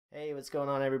Hey, what's going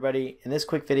on everybody? In this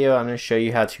quick video, I'm going to show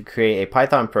you how to create a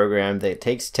Python program that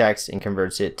takes text and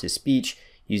converts it to speech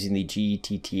using the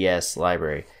GTTS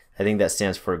library. I think that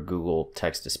stands for Google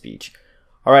Text-to-Speech.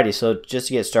 Alrighty, so just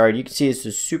to get started, you can see it's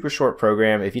a super short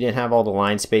program. If you didn't have all the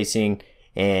line spacing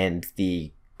and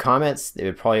the comments, it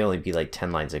would probably only be like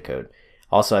 10 lines of code.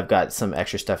 Also, I've got some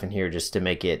extra stuff in here just to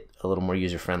make it a little more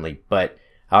user-friendly, but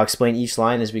I'll explain each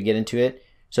line as we get into it.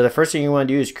 So the first thing you want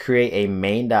to do is create a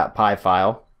main.py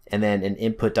file and then an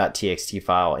input.txt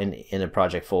file in a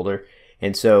project folder.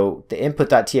 And so the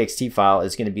input.txt file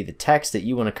is going to be the text that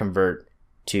you want to convert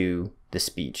to the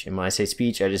speech. And when I say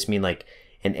speech, I just mean like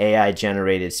an AI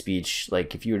generated speech.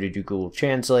 Like if you were to do Google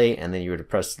Translate and then you were to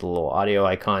press the little audio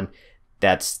icon,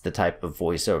 that's the type of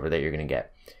voiceover that you're going to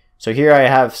get. So here I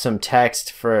have some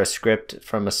text for a script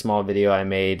from a small video I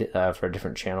made for a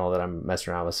different channel that I'm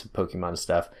messing around with some Pokemon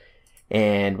stuff.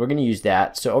 And we're going to use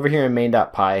that. So over here in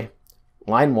main.py,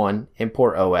 line 1,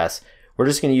 import OS. We're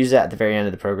just going to use that at the very end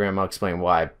of the program. I'll explain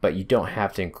why, but you don't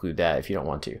have to include that if you don't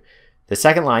want to. The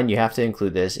second line you have to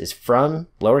include this is from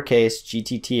lowercase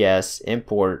GTTS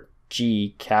import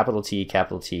G capital T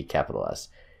capital T capital S.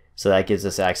 So that gives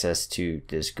us access to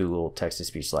this Google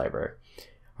text-to-speech library.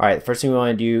 All right, the first thing we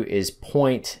want to do is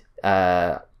point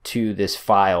to this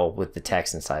file with the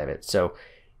text inside of it. So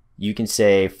you can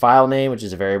say file name, which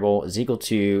is a variable, is equal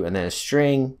to, and then a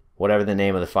string, whatever the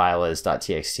name of the file is,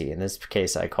 .txt. In this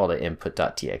case, I called it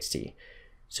input.txt.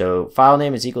 So file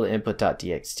name is equal to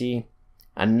input.txt.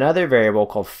 Another variable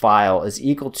called file is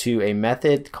equal to a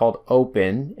method called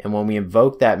open. And when we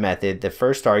invoke that method, the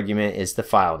first argument is the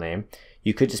file name.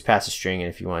 You could just pass a string in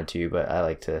if you want to, but I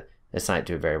like to assign it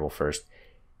to a variable first.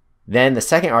 Then the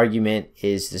second argument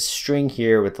is the string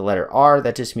here with the letter R.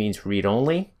 That just means read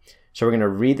only. So we're going to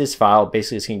read this file.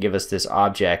 Basically, it's going to give us this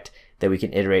object that we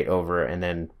can iterate over, and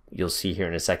then you'll see here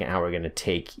in a second how we're going to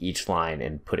take each line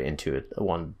and put it into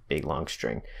one big long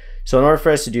string. So in order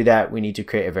for us to do that, we need to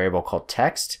create a variable called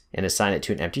text and assign it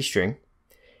to an empty string.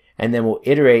 And then we'll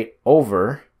iterate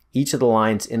over each of the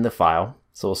lines in the file.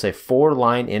 So we'll say for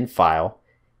line in file,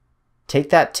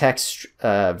 take that text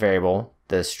variable,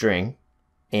 the string,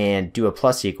 and do a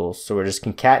plus equals. So we're just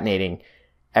concatenating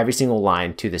every single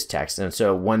line to this text. And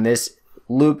so when this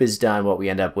loop is done, what we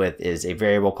end up with is a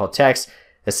variable called text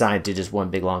assigned to just one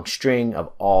big long string of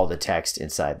all the text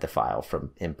inside the file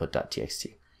from input.txt.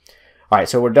 All right,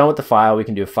 so we're done with the file. We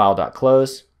can do a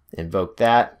file.close, invoke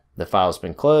that. The file's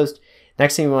been closed.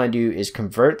 Next thing we want to do is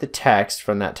convert the text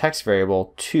from that text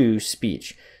variable to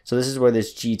speech. So this is where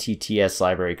this GTTS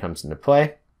library comes into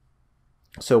play.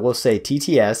 So we'll say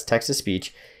TTS, text to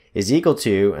speech, is equal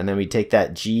to, and then we take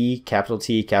that G, capital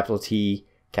T, capital T,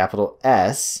 capital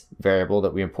S variable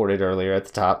that we imported earlier at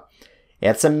the top.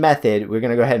 It's a method. We're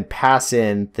going to go ahead and pass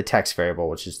in the text variable,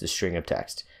 which is the string of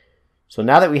text. So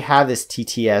now that we have this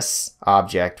TTS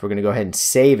object, we're going to go ahead and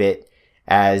save it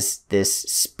as this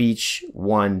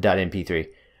speech1.mp3.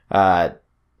 I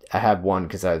have one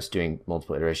because I was doing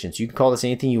multiple iterations. You can call this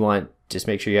anything you want. Just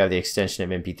make sure you have the extension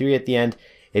of mp3 at the end.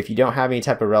 If you don't have any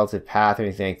type of relative path or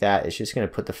anything like that, it's just going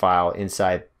to put the file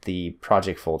inside the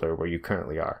project folder where you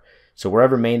currently are. So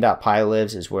wherever main.py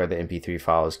lives is where the mp3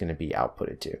 file is going to be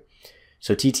outputted to.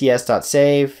 So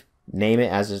tts.save, name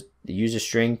it as use a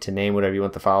string to name whatever you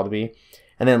want the file to be.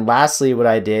 And then lastly, what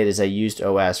I did is I used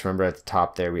OS. Remember at the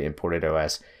top there, we imported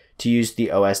OS to use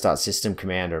the os.system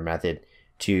command or method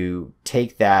to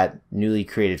take that newly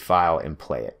created file and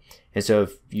play it. And so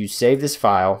if you save this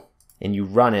file and you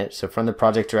run it, so from the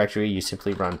project directory, you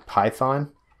simply run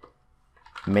python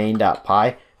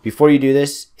main.py. Before you do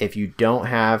this, if you don't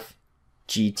have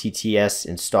GTTS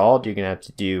installed, you're going to have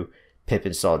to do pip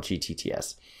install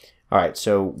GTTS. All right,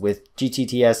 so with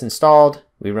GTTS installed,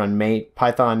 we run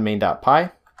python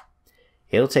main.py.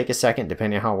 It'll take a second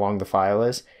depending on how long the file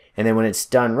is. And then when it's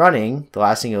done running, the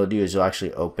last thing it'll do is you'll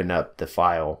actually open up the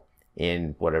file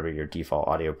in whatever your default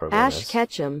audio program is. Ash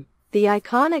Ketchum, the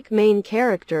iconic main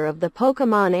character of the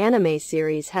Pokemon anime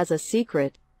series, has a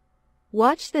secret.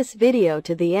 Watch this video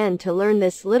to the end to learn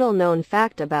this little known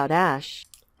fact about Ash.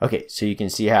 Okay, so you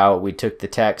can see how we took the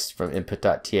text from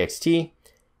input.txt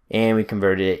and we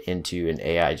converted it into an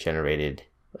AI generated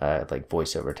like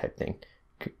voiceover type thing,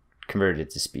 converted it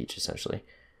to speech essentially.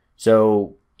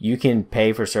 So you can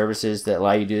pay for services that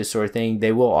allow you to do this sort of thing.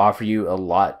 They will offer you a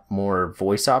lot more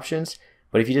voice options,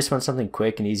 but if you just want something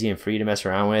quick and easy and free to mess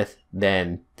around with,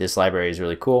 then this library is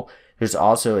really cool. There's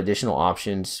also additional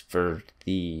options for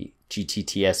the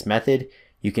GTTS method.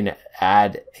 You can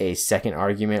add a second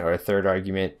argument or a third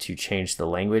argument to change the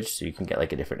language, so you can get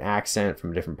like a different accent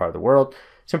from a different part of the world.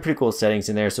 Some pretty cool settings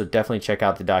in there, so definitely check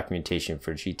out the documentation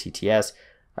for GTTS.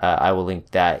 I will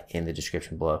link that in the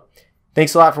description below.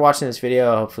 Thanks a lot for watching this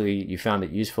video. Hopefully you found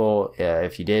it useful.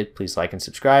 If you did, please like and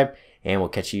subscribe, and we'll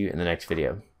catch you in the next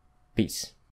video. Peace.